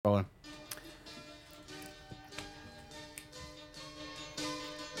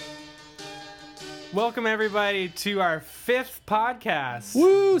Welcome everybody to our 5th podcast.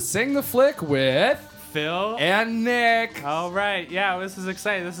 Woo! Sing the Flick with Phil and Nick. All right, yeah, this is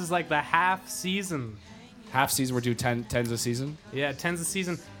exciting. This is like the half season. Half season, we're doing tens a season. Yeah, 10's a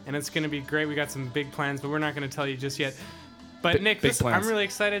season, and it's going to be great. We got some big plans, but we're not going to tell you just yet. But Nick, big plans. I'm really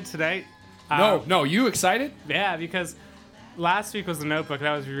excited today. No, you excited? Yeah, because last week was The Notebook.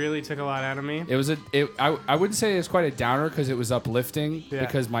 That really took a lot out of me. It was I wouldn't say it was quite a downer because it was uplifting Yeah.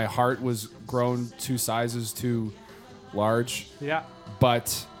 because my heart was grown 2 sizes too large. Yeah.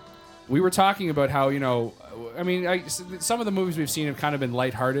 But we were talking about how, some of the movies we've seen have kind of been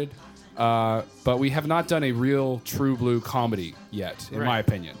lighthearted, but we have not done a real true blue comedy yet, in my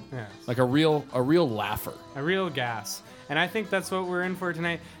opinion. Yeah. Like a real laugher. A real gas. And I think that's what we're in for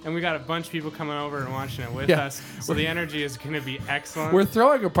tonight. And we got a bunch of people coming over and watching it with Yeah. us. So the energy is going to be excellent. We're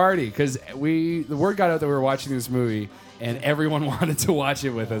throwing a party because the word got out that we were watching this movie, and everyone wanted to watch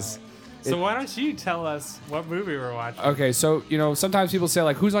it with us. So why don't you tell us what movie we're watching? Okay, so sometimes people say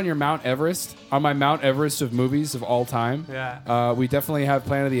like, "Who's on your Mount Everest?" On my Mount Everest of movies of all time, Yeah. we definitely have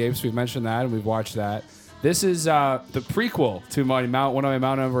Planet of the Apes. We've mentioned that, and we've watched that. This is the prequel to one of my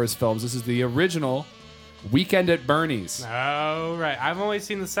Mount Everest films. This is the original Weekend at Bernie's. Oh, right. I've only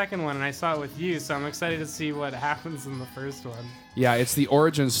seen the second one, and I saw it with you, so I'm excited to see what happens in the first one. Yeah, it's the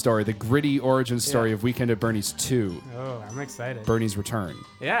origin story, the gritty origin story Yeah. of Weekend at Bernie's 2, Oh, I'm excited. Bernie's Return.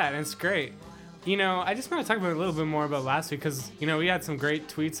 Yeah, and it's great. I just want to talk about a little bit more about last week because, we had some great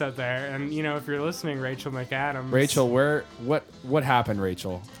tweets out there. And, if you're listening, Rachel McAdams. Rachel, what happened,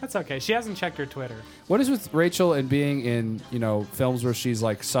 Rachel? That's okay. She hasn't checked her Twitter. What is with Rachel and being in, films where she's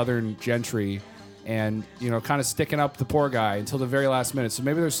like Southern gentry and, kind of sticking up the poor guy until the very last minute? So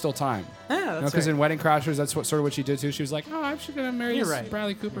maybe there's still time. Yeah, that's Because right. in Wedding Crashers, that's sort of what she did too. She was like, "Oh, I'm just gonna marry You're this right.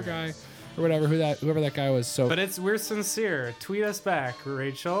 Bradley Cooper guy, or whatever, whoever that guy was." So, But we're sincere. Tweet us back,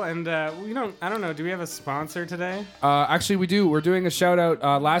 Rachel. And I don't know, do we have a sponsor today? actually, we do. We're doing a shout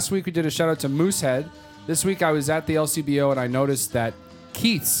out. Last week we did a shout out to Moosehead. This week I was at the LCBO and I noticed that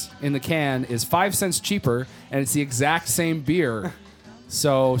Keith's in the can is 5 cents cheaper, and it's the exact same beer.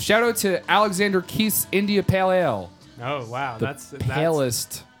 So shout out to Alexander Keith's India Pale Ale. Oh, wow. The That's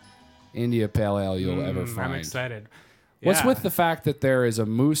palest India Pale Ale you'll ever find. I'm excited. What's Yeah. with the fact that there is a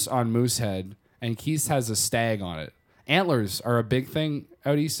moose on Moosehead and Keith's has a stag on it? Antlers are a big thing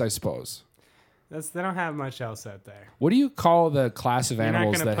out east, I suppose. They don't have much else out there. What do you call the class of You're not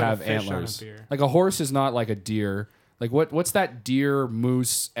animals gonna that put a have fish on a antlers? beer. Like a horse is not like a deer. Like what's that deer,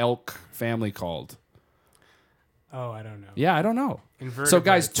 moose, elk family called? Oh, I don't know. Yeah, I don't know. Invertebrates. So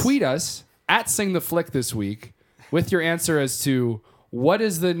guys, tweet us at Sing the Flick this week with your answer as to what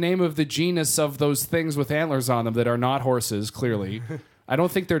is the name of the genus of those things with antlers on them that are not horses, clearly. I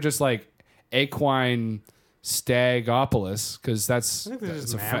don't think they're just like equine stagopolis, because that's I think they're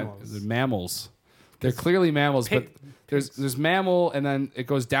just that's mammals. they're mammals. They're clearly mammals, but there's mammal and then it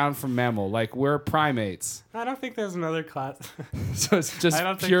goes down from mammal. Like we're primates. I don't think there's another class. So it's just I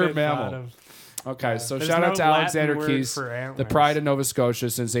don't think pure they've mammal. thought of- Okay, so There's shout no out to Latin Alexander word Keith, for the antlers. pride of Nova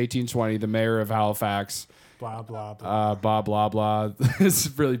Scotia since 1820, the mayor of Halifax. Blah, blah, blah. Blah blah blah. It's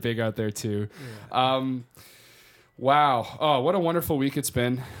really big out there too. Wow. Oh, what a wonderful week it's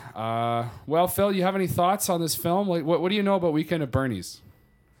been. Well, Phil, you have any thoughts on this film? Like, what do you know about Weekend at Bernie's?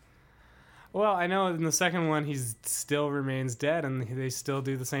 Well, I know in the second one he still remains dead, and they still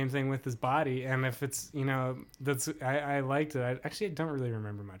do the same thing with his body. And if it's I liked it. I don't really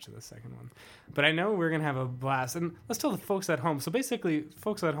remember much of the second one, but I know we're gonna have a blast. And let's tell the folks at home. So basically,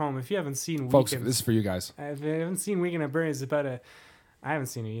 folks at home, if you haven't seen Folks, Weekend, this is for you guys. if you haven't seen Weekend at Bernie's, it's about I haven't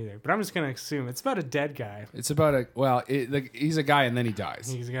seen it either, but I'm just gonna assume it's about a dead guy. It's about he's a guy and then he dies.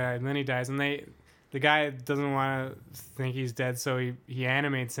 He's a guy, and then he dies, and the guy doesn't want to think he's dead, so he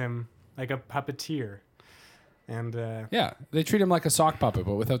animates him like a puppeteer, and Yeah, they treat him like a sock puppet,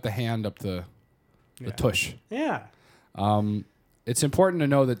 but without the hand up the tush. yeah. It's important to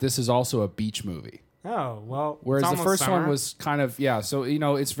know that this is also a beach movie. Oh well. Whereas it's the almost first one summer. was kind of, so,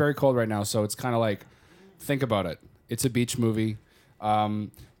 it's very cold right now. So it's kind of like, think about it. It's a beach movie.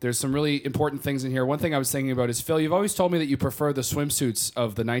 There's some really important things in here. One thing I was thinking about is, Phil, you've always told me that you prefer the swimsuits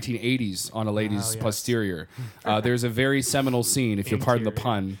of the 1980s on a lady's yes. posterior. There's a very seminal scene, if you'll pardon the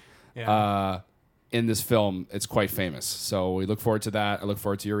pun, Yeah. in this film. It's quite famous. So we look forward to that. I look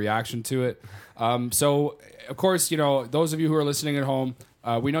forward to your reaction to it. So, of course, those of you who are listening at home,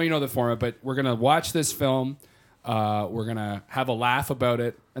 we know you know the format, but we're going to watch this film. We're going to have a laugh about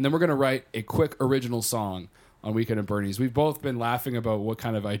it. And then we're going to write a quick original song on Weekend at Bernie's. We've both been laughing about what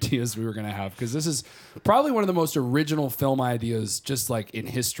kind of ideas we were going to have because this is probably one of the most original film ideas just like in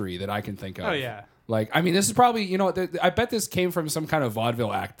history that I can think of. Oh, yeah. Like, I mean, this is probably, you know, I bet this came from some kind of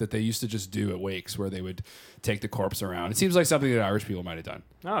vaudeville act that they used to just do at wakes where they would take the corpse around. It seems like something that Irish people might have done.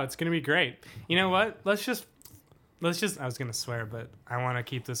 Oh, it's going to be great. You know what? Let's just, I was going to swear, but I want to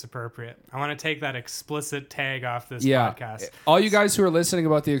keep this appropriate. I want to take that explicit tag off this podcast. All you guys who are listening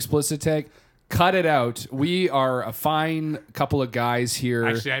about the explicit tag, cut it out. We are a fine couple of guys here.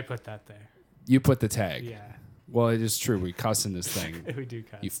 Actually, I put that there. You put the tag. Yeah. Well, it is true. We cuss in this thing. We do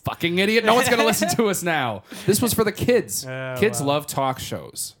cuss. You fucking idiot. No one's going to listen to us now. This was for the kids. Kids well. love talk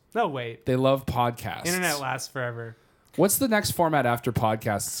shows. No, wait. They love podcasts. Internet lasts forever. What's the next format after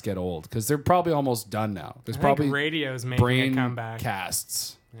podcasts get old? Because they're probably almost done now. There's I probably think radio's making a comeback.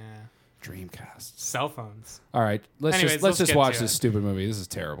 casts. Yeah. Dreamcasts. Cell phones. All right. Let's Anyways, just get watch to this it. stupid movie. This is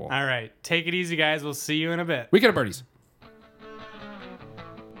terrible. All right. Take it easy, guys. We'll see you in a bit. Weekend at Bernie's.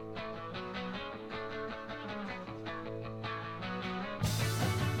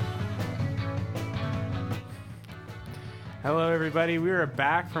 Hello, everybody. We are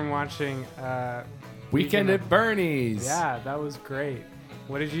back from watching Weekend at Bernie's. Yeah, that was great.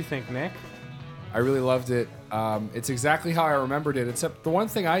 What did you think, Nick? I really loved it. It's exactly how I remembered it, except the one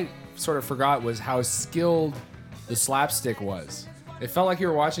thing I sort of forgot was how skilled the slapstick was. It felt like you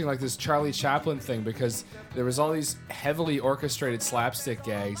were watching like this Charlie Chaplin thing because there was all these heavily orchestrated slapstick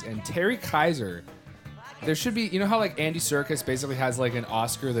gags, and Terry Kaiser. There should be, you know how like Andy Serkis basically has like an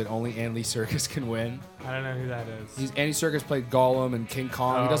Oscar that only Andy Serkis can win? I don't know who that is. Andy Serkis played Gollum and King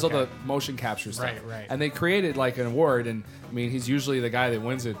Kong. He does all okay. the motion capture stuff. Right. And they created like an award, and I mean he's usually the guy that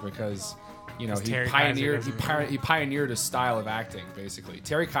wins it because he Terry pioneered Kaiser he pioneered a style of acting basically.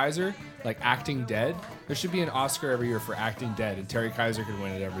 Terry Kaiser, like acting dead. There should be an Oscar every year for acting dead, and Terry Kaiser could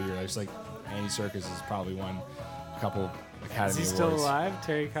win it every year. Just like Andy Serkis has probably won a couple Academy Is he Awards. still alive,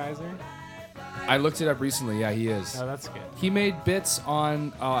 Terry Kaiser? I looked it up recently. Yeah, he is. Oh, that's good. He made bits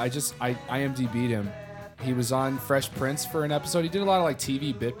on. I IMDb'd him. He was on Fresh Prince for an episode. He did a lot of like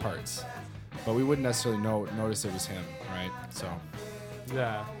TV bit parts, but we wouldn't necessarily notice it was him, right? So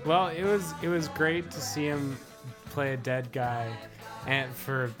Yeah. Well, it was great to see him play a dead guy, and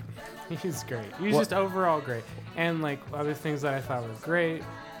he was great. He was just overall great. And like other things that I thought were great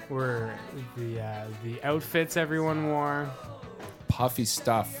were the outfits everyone wore, puffy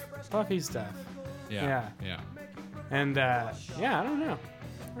stuff. puffy stuff. Yeah. And I don't know.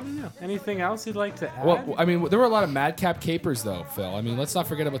 Anything else you'd like to add? Well, I mean, there were a lot of madcap capers, though, Phil. I mean, let's not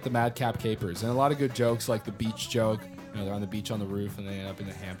forget about the madcap capers, and a lot of good jokes, like the beach joke. You know, they're on the beach on the roof, and they end up in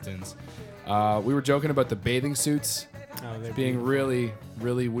the Hamptons. We were joking about the bathing suits they're being beautiful. really,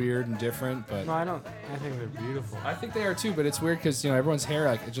 really weird and different, but No, I don't. I think they're beautiful. I think they are too. But it's weird because everyone's hair,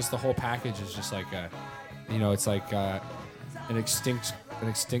 like, it's just the whole package is just like it's like an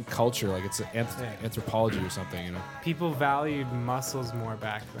extinct culture, like it's anthropology or something. People valued muscles more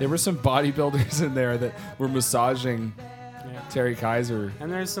back then. There were some bodybuilders in there that were massaging Terry Kaiser.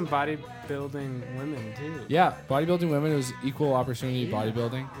 And there's some bodybuilding women too. Yeah, bodybuilding women. It was equal opportunity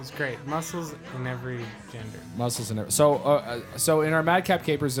bodybuilding. It was great. Muscles in every gender. Muscles and everything. So in our madcap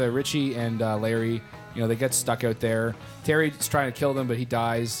capers, Richie and Larry, they get stuck out there. Terry's trying to kill them, but he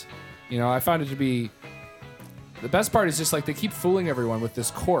dies. I found it to be. The best part is just like they keep fooling everyone with this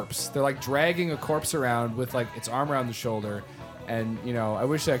corpse. They're like dragging a corpse around with like its arm around the shoulder, and I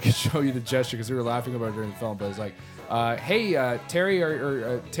wish I could show you the gesture because we were laughing about it during the film. But it's like, hey Terry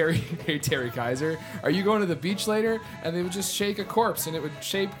hey Terry Kaiser, are you going to the beach later? And they would just shake a corpse, and it would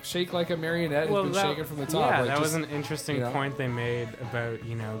shake like a marionette. It's been shaken from the top. Yeah, like that just, was an interesting point they made about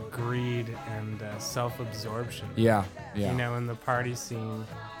greed and self-absorption. Yeah. In the party scene.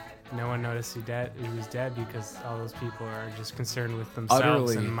 No one noticed he was dead because all those people are just concerned with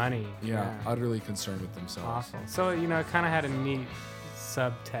themselves and money. Yeah, utterly concerned with themselves. Awful. So, it kind of had a neat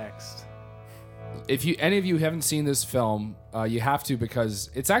subtext. If any of you haven't seen this film, you have to because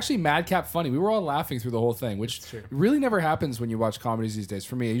it's actually madcap funny. We were all laughing through the whole thing, which really never happens when you watch comedies these days.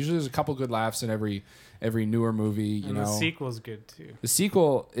 For me, usually there's a couple good laughs in every newer movie. The sequel's good too. The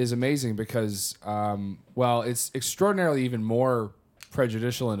sequel is amazing because, it's extraordinarily even more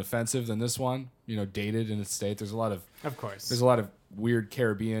prejudicial and offensive than this one. Dated in its state. There's a lot of weird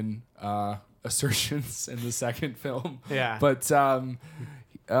Caribbean assertions in the second film. Yeah, but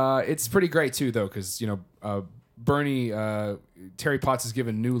it's pretty great too, though, because Bernie Terry Potts is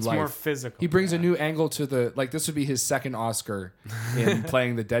given new life. More physical. He brings a new angle to this would be his second Oscar in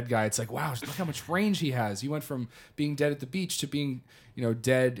playing the dead guy. It's like, wow, look how much range he has. He went from being dead at the beach to being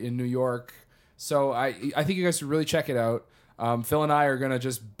dead in New York. So I think you guys should really check it out. Phil and I are going to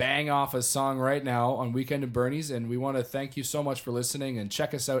just bang off a song right now on Weekend at Bernie's, and we want to thank you so much for listening, and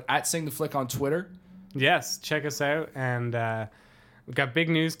check us out at Sing the Flick on Twitter. Yes, check us out, and we've got big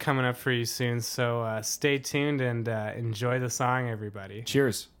news coming up for you soon, so stay tuned and enjoy the song, everybody.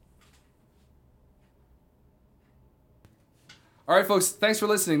 Cheers. All right, folks, thanks for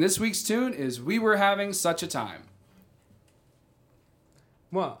listening. This week's tune is We Were Having Such a Time.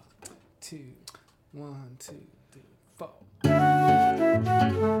 1, 2, 1, 2, 3, 4.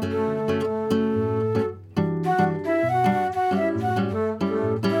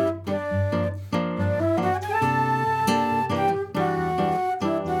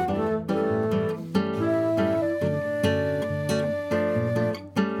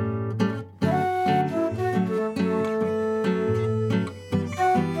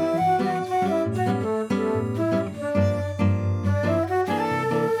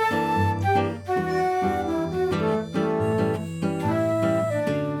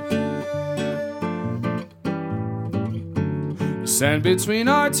 Sand between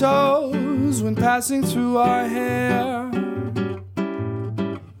our toes when passing through our hair.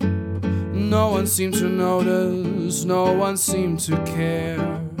 No one seemed to notice, no one seemed to care.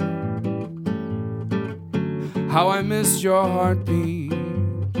 How I missed your heartbeat,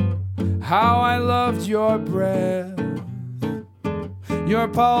 how I loved your breath. Your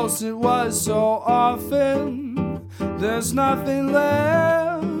pulse, it was so often, there's nothing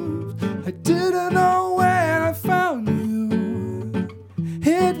left. I didn't know when I found you,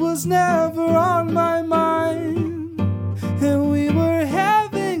 it was never on my mind, and we were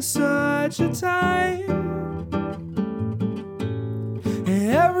having such a time.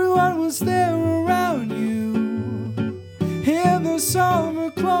 And everyone was there around you, in their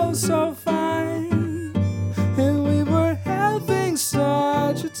summer clothes so fine, and we were having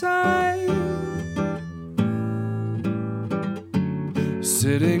such a time.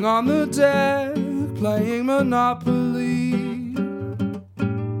 Sitting on the deck, playing Monopoly,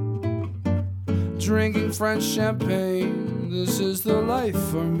 drinking French champagne, this is the life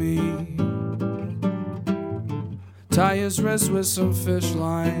for me. Tie his wrist with some fish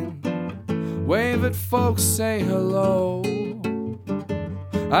line, wave at folks, say hello.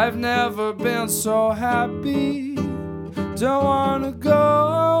 I've never been so happy, don't wanna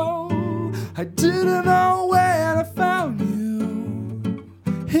go. I didn't know when I found you,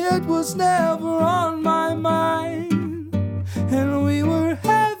 it was never on my mind, and we were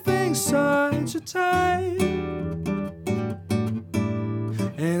having such a time.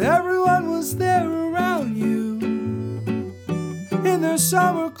 And everyone was there around you, in their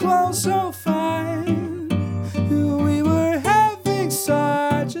summer clothes so fine, and we were having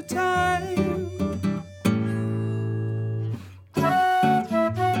such a time.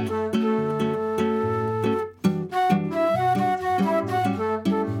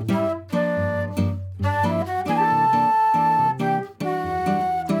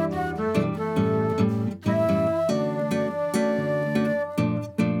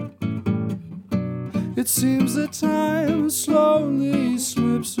 It seems that time slowly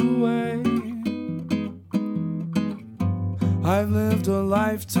slips away. I've lived a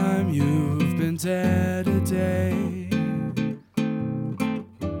lifetime, you've been dead a day.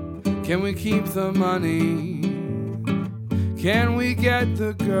 Can we keep the money? Can we get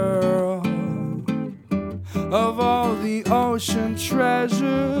the girl? Of all the ocean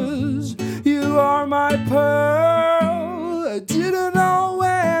treasures, you are my pearl. I didn't know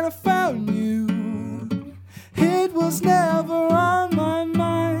when I found you, it was never on my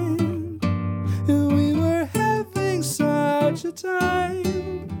mind, and we were having such a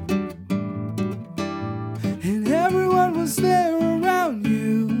time. And everyone was there around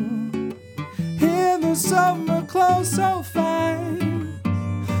you, in the summer clothes so fine,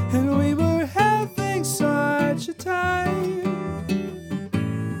 and we were having such a time.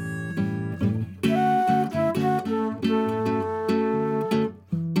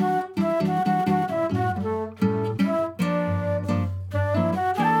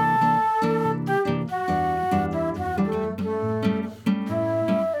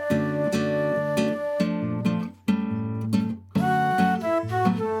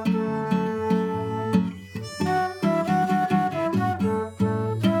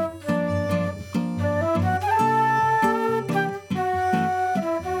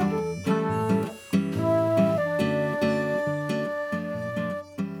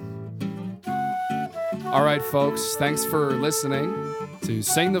 All right, folks, thanks for listening to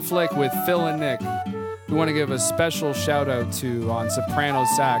Sing the Flick with Phil and Nick. We want to give a special shout out to, on soprano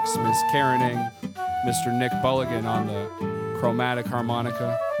sax, Miss Karen Ing, Mr. Nick Bulligan on the chromatic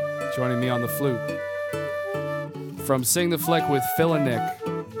harmonica, joining me on the flute. from Sing the Flick with Phil and Nick,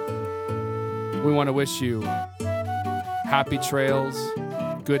 we want to wish you happy trails,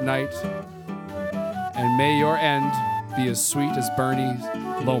 good night, and may your end be as sweet as Bernie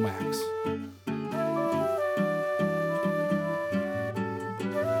Lomax.